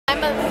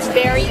I'm a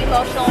very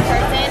emotional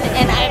person,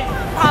 and I'm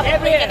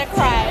probably gonna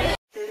cry.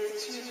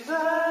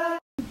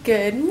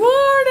 Good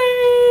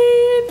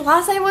morning!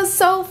 Last night was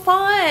so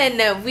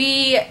fun.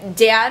 We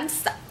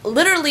danced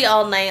literally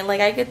all night. Like,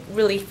 I could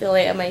really feel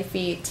it at my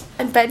feet.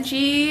 And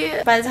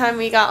Benji, by the time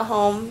we got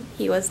home,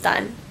 he was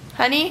done.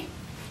 Honey,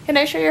 can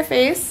I show your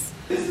face?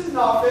 This is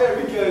not fair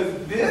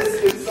because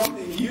this is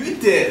something you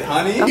did,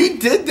 honey. Oh. You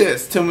did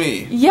this to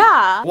me.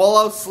 Yeah. While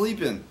I was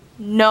sleeping.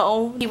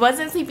 No, he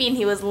wasn't sleeping.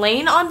 He was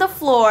laying on the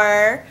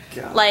floor,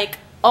 like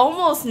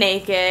almost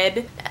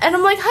naked. And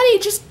I'm like, honey,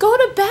 just go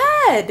to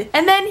bed.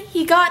 And then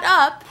he got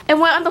up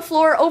and went on the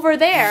floor over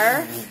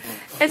there.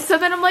 And so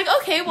then I'm like,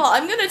 okay, well,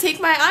 I'm gonna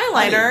take my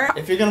eyeliner. Honey,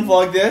 if you're gonna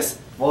vlog this,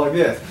 vlog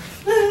this.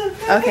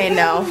 Okay,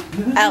 no.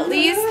 At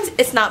least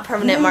it's not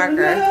permanent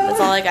marker. That's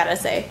all I gotta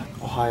say.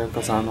 Ohayou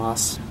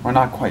gozaimasu. We're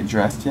not quite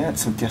dressed yet,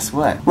 so guess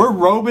what? We're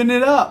robing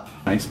it up.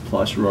 Nice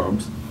plush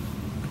robes.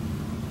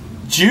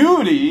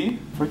 Judy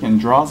freaking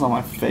draws on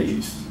my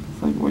face.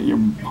 It's like what your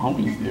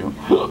homies do.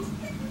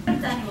 I've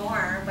done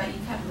more, but you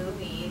kept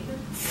moving.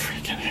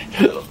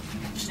 Freaking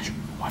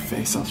my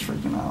face, I was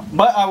freaking out.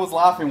 But I was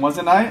laughing,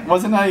 wasn't I?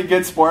 Wasn't I a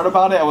good sport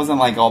about it? I wasn't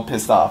like all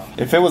pissed off.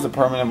 If it was a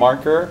permanent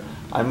marker,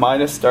 I might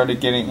have started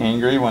getting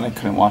angry when I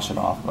couldn't wash it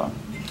off. But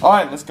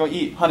alright, let's go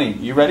eat. Honey,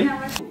 you ready?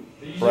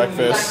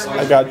 Breakfast.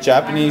 I got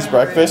Japanese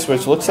breakfast,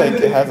 which looks like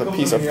it has a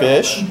piece of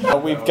fish.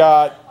 We've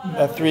got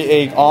a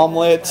 3-egg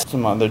omelet.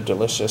 Some other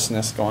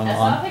deliciousness going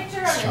on.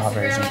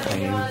 Strawberries and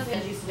cream.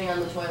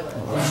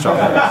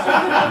 Strawberries.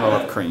 A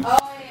little cream.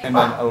 And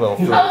then a little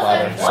fruit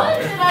platter.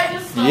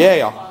 So.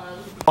 Yeah.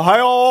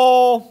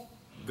 Ohayou!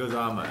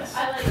 Gozaimasu.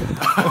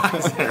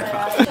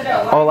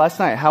 Oh, last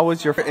night, how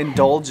was your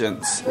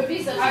indulgence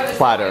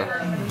platter?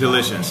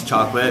 Delicious.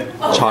 Chocolate.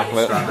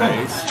 Chocolate.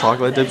 Strawberries.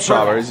 Chocolate dipped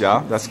strawberries,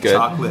 yeah, that's good.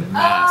 Chocolate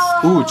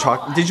mask. Ooh,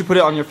 chocolate. Did you put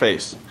it on your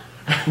face?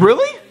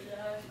 Really?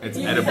 It's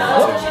edible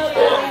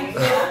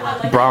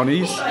too.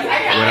 Brownies?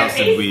 What else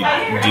did we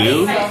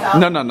do?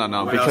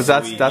 No, because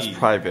that's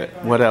private.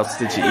 What else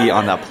did you eat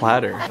on that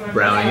platter?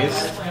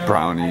 Brownies.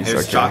 Brownies,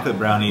 It's okay. chocolate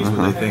brownies with,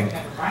 I think,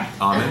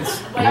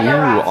 almonds.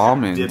 Ooh,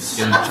 almonds. Dipped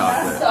in the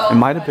chocolate. It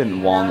might have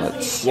been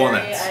walnuts.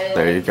 Walnuts.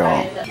 There you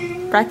go.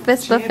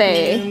 Breakfast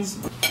buffet.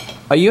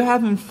 Are you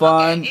having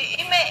fun?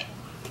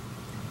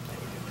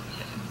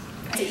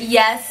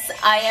 Yes,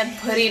 I am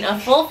putting a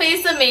full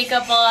face of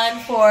makeup on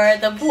for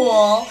the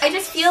pool. I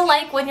just feel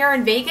like when you're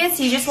in Vegas,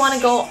 you just want to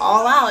go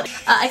all out.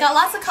 I got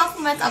lots of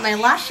compliments on my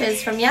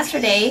lashes from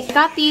yesterday. I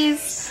got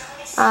these,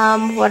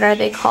 what are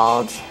they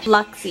called?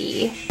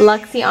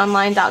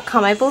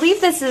 Luxionline.com. I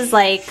believe this is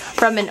like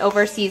from an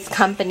overseas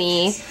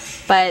company,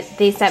 but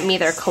they sent me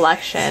their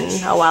collection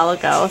a while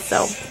ago,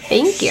 so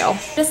thank you.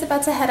 Just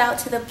about to head out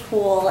to the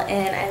pool,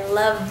 and I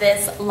love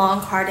this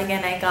long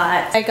cardigan I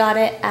got. I got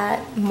it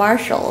at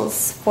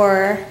Marshall's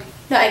for,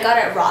 no, I got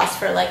it at Ross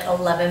for like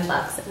 11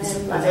 bucks. And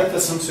I love it. the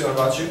swimsuit I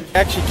got you? I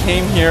actually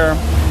came here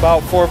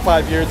about 4 or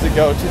 5 years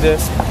ago to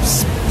this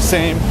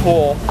same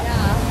pool. Yeah.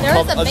 There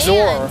was a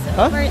Azure.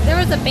 band. There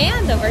was a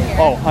band over here.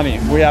 Oh, honey,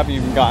 we haven't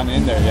even gotten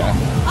in there yet.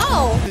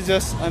 Oh. This is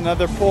just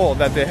another pool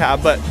that they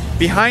have, but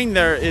behind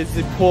there is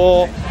the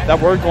pool that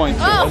we're going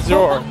to,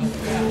 Azure.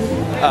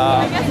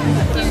 I guess I'm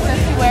confused as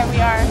to where we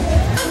are.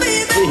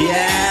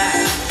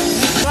 Yeah.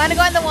 You want to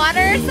go in the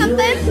water or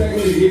something?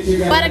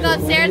 You want to go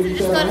upstairs and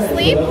just go to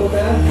sleep?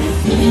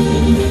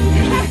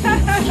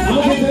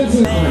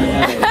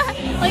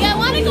 Like, I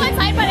want to go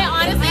inside, but I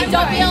honestly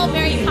don't feel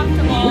very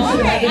comfortable.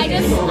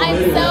 I'm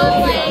so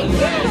like,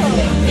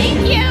 thank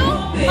you.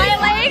 My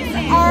legs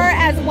are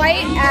as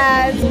white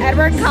as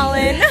Edward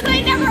Cullen.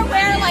 I never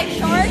wear like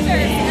shorts or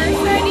skirts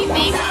or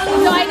anything,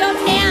 so I don't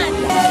tan.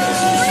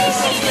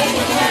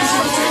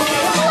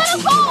 A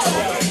little cold.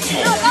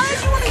 No, why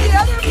don't you want to get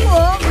other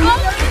pool?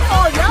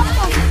 Oh, that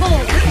one's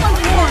cold. This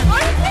one's warm.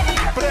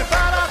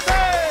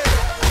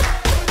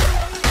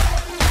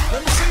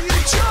 Let me see you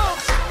jump.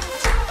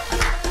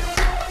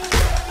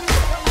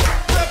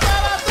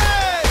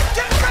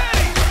 Get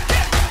ready.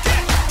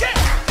 Get.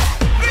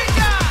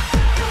 Venga.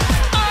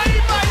 Ahí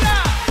va allá.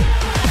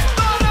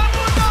 Todo el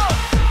mundo.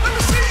 Let me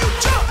see you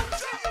jump.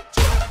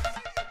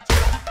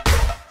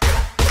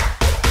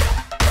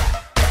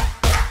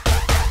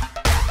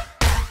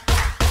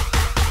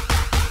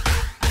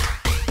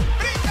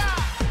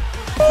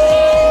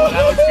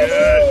 That was good.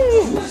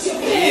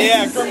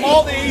 Yeah,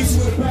 Grimaldi's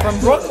from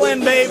Brooklyn,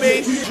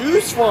 baby.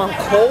 Juice from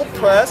cold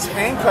pressed,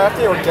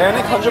 handcrafted,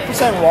 organic,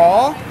 100%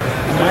 raw.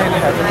 Am I in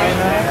heaven right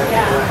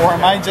now? Or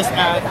am I just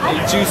at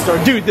a juice store?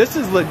 Dude, this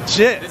is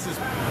legit.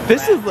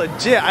 This is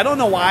legit. I don't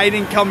know why I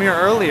didn't come here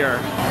earlier.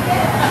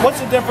 What's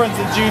the difference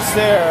in juice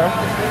there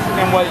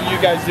and what you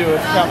guys do?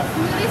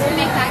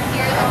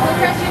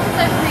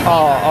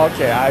 Oh,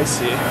 okay, I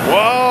see.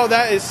 Whoa,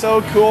 that is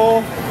so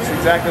cool. That's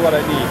exactly what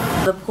I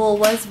need. The pool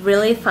was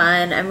really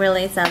fun. I'm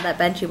really sad that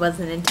Benji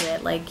wasn't into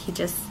it. Like, he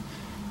just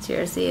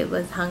seriously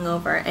was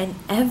hungover. And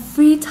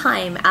every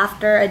time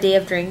after a day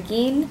of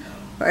drinking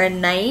or a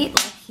night,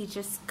 like, he's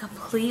just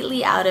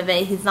completely out of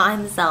it. He's not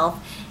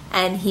himself.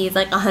 And he's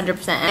like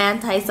 100%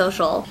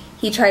 antisocial.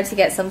 he tried to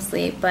get some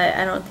sleep, but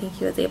I don't think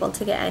he was able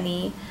to get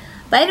any.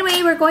 But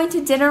anyway, we're going to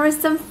dinner with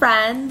some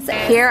friends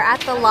here at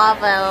the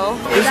Lavo.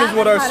 This is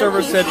what our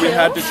server said we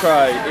had to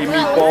try, a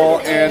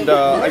meatball, and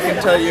I can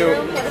tell you,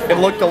 it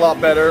looked a lot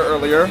better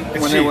earlier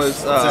when it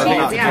was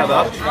not cut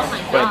up,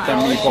 but the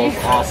meatball's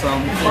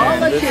awesome.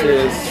 And this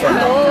is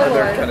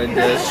another kind of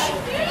dish,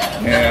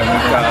 and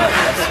we've got a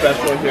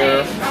special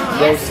here,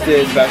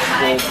 roasted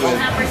vegetables with,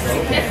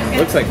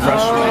 looks like fresh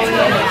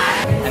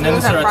mozzarella. And then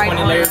this is our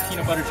 20-layer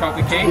peanut butter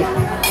chocolate cake.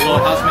 Little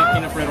house-made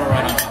peanut brittle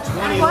right on top.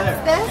 What's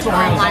this? Oh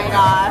my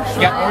gosh.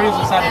 You got Oreos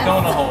inside of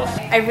donut holes.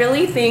 I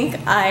really think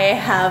I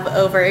have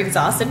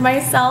overexhausted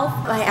myself.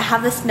 I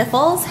have the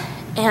sniffles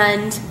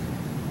and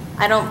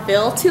I don't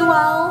feel too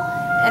well,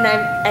 and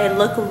I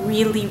look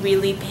really,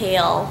 really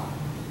pale.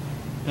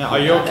 Yeah, are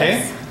you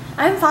okay?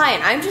 I'm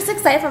fine. I'm just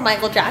excited for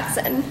Michael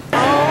Jackson.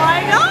 Oh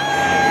my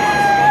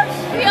gosh!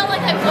 I feel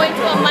like I'm going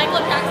to a Michael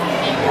Jackson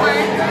theme park.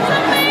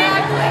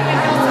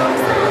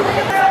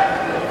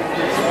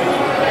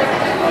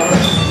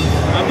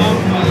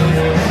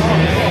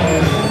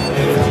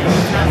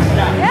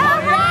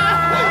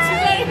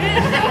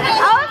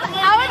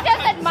 I was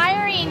just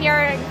admiring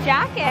your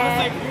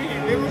jacket.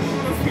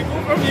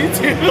 From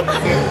YouTube. You're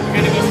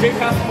gonna go straight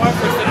past the bar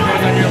first, then it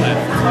goes on your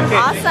left. Okay.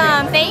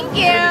 Awesome. Thank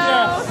you.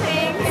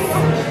 Thanks.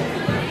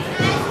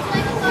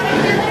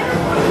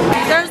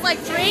 There's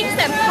like drinks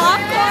and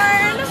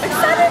popcorn.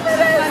 Excited for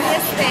this.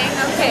 Funniest thing.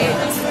 Okay,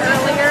 just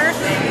earlier,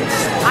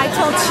 I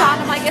told Sean,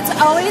 I'm like, it's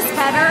always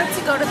better to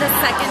go to the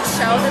second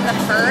show than the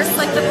first.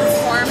 Like the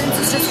performance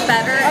is just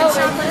better. And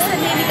Sean looks at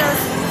me and he goes,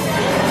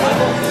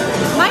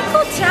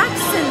 Michael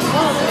Jackson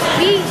won't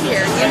be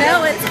here. You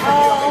know, it's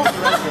all.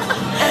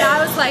 And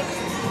I was like,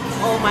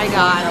 oh my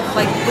god,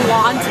 like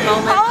blonde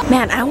moment.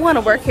 Man, I want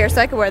to work here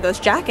so I can wear those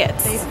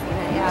jackets.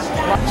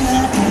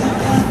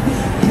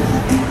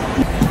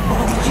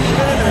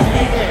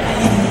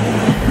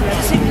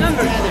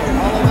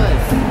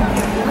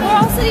 We're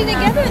all sitting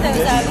together though,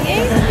 Zabby.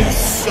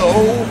 So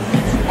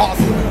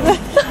awesome.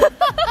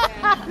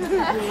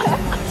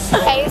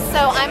 Okay, so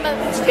I'm a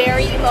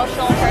very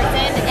emotional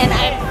person and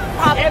I'm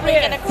probably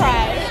gonna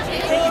cry.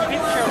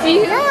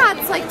 Yeah,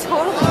 it's like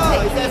totally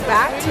taking me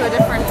back to a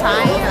different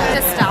time.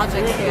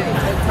 Nostalgic too.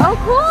 Oh,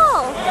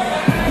 cool.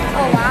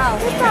 Oh, wow.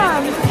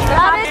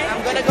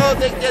 I'm gonna go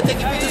take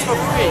pictures for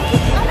free.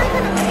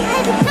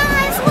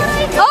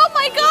 Oh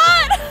my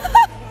god!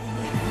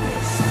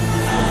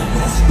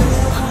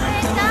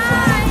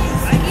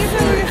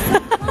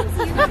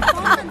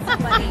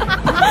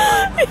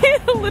 He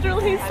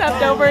literally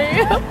stepped over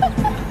you.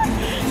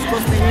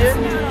 Supposed to be here?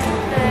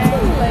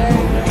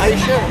 Are you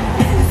sure?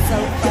 So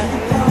funny.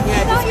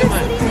 Yeah, this is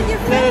mine.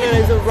 No,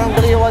 it's the wrong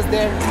video was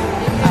there.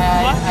 I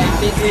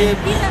think he's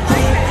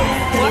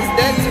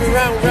dancing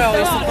around well.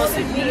 It's supposed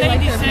to be like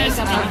a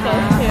makeup artist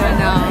too. I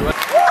know.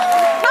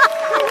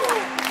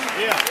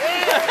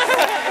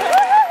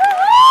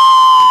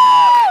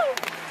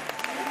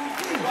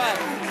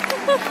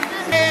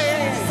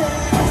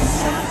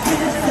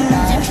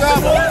 Keep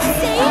trouble.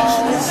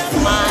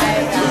 My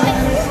God.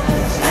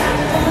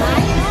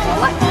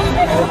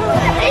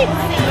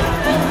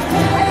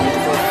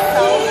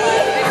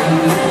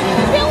 I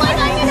feel like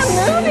I'm in a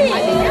movie.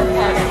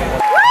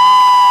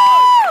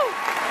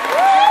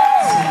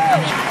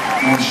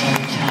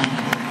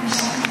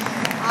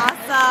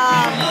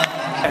 Awesome.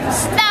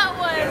 That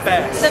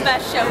was the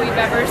best show we've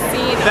ever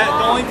seen. The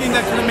only thing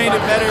that could have made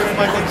it better is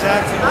Michael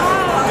Jackson.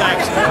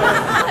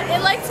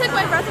 It like took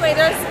my breath away.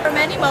 There were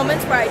many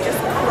moments where I just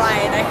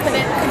cried. I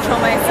couldn't control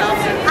myself.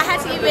 I had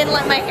to even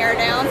let my hair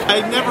down.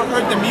 I never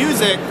heard the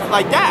music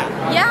like that.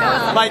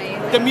 Yeah.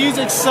 Like the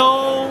music's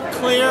so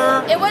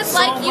clear. It was so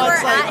like you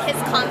were much at his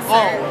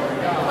concert.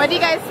 What do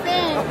you guys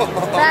think?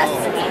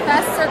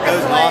 Best Cirque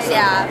Soleil,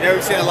 yeah. Yeah,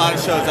 we've seen a lot of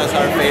shows. That's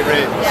our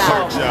favorite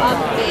Cirque show.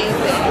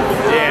 Amazing.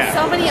 Yeah.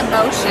 So many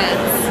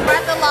emotions. We're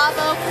at the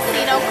Lavo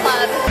Casino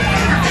Club.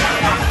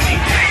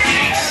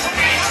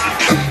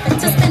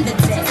 It's just been the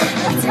day.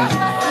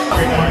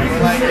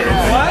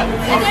 What?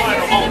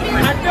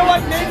 I feel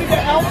like maybe the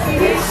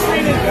LCD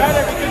screen is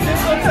better because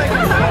this looks like.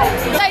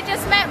 I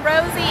just met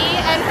Rosie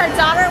and her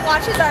daughter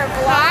watches our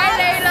vlog. Hi,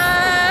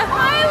 Layla.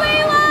 Hi,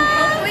 Layla.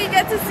 Hopefully you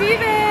get to see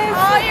this.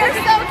 Oh, you're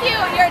so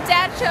cute. Your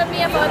dad showed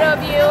me a photo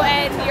of you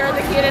and you're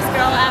the cutest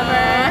girl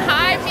ever.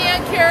 Hi, Mia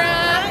and Kira.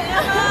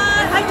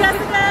 Hi,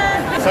 Jessica.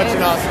 Such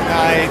an awesome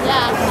night.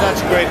 Yeah.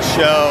 Such a great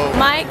show.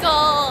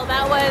 Michael,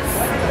 that was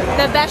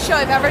the best show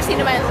I've ever seen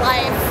in my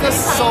life.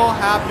 Just so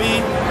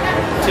happy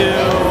to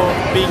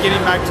be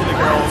getting back to the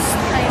girls.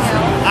 I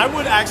know. I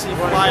would actually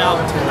fly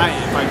out tonight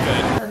if I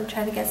could. I'm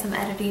trying to get some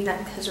editing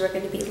done because we're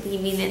going to be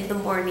leaving in the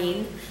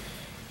morning.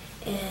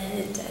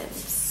 And I'm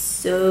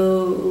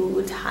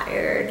so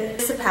tired.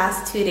 The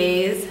past 2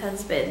 days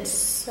has been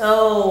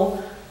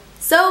so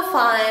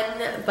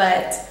fun,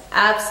 but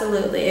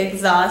absolutely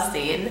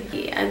exhausting.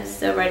 I'm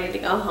so ready to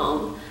go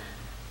home.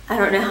 I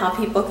don't know how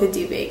people could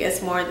do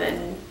Vegas more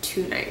than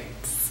 2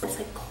 nights. It's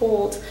like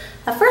cold,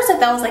 At first I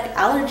thought it was like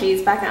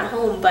allergies back at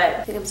home, but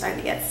I think I'm starting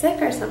to get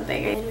sick or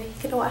something. Anyway,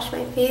 I'm gonna wash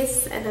my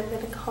face and I'm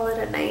gonna call it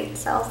a night.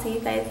 So I'll see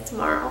you guys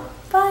tomorrow.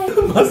 Bye.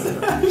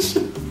 Mustache.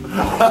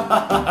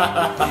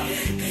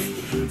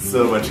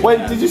 So much.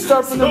 Wait, did you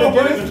start from the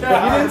beginning? You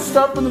didn't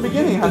start from the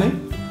beginning, honey.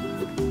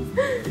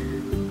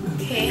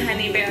 Okay,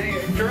 honey bear,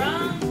 you're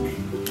drunk.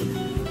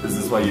 This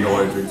is why you don't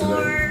want to drink today.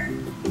 Or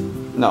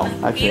No,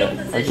 actually,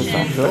 I just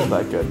don't feel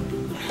that good.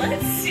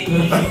 let's see.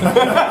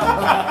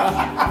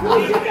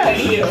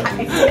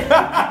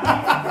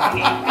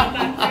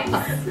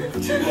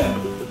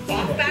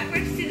 Walk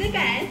backwards to the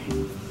bed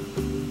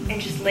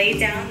and just lay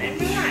down and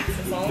relax.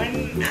 That's all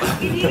I'm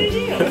asking you to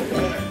do.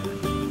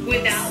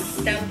 Without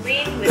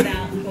stumbling,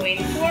 without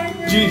going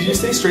forward. Judy, did you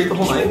stay straight the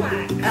whole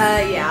night?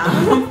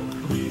 Yeah.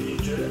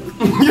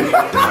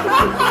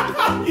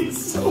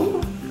 He's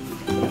so...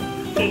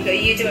 Okay, go.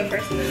 You do it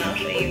first and then I'll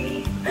show you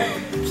me.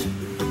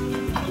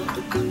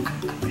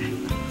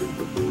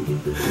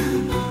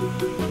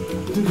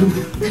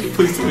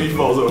 Please tell me he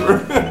falls over.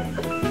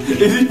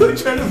 Is he like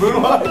trying to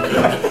moonwalk?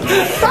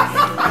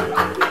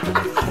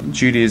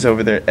 Judy is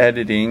over there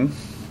editing.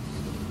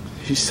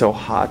 She's so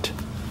hot.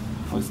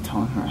 I was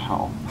telling her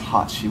how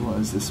hot she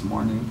was this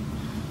morning,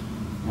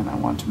 and I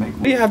want to make.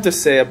 What do you have to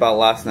say about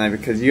last night?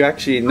 Because you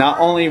actually not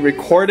only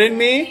recorded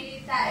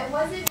me. That it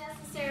wasn't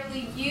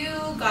necessarily you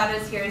got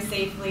us here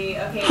safely.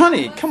 Okay.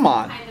 Honey, come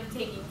on. Kind of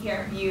taking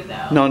care of you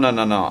though.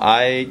 No.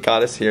 I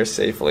got us here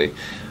safely,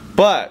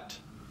 but.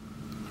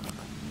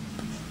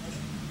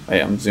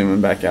 Hey, I'm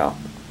zooming back out.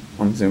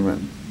 I'm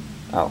zooming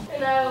out.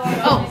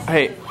 Oh,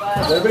 hey. You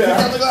got a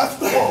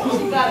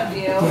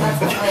view.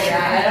 That's all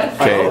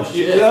right.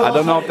 Okay. I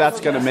don't know if that's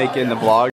gonna make it in the vlog.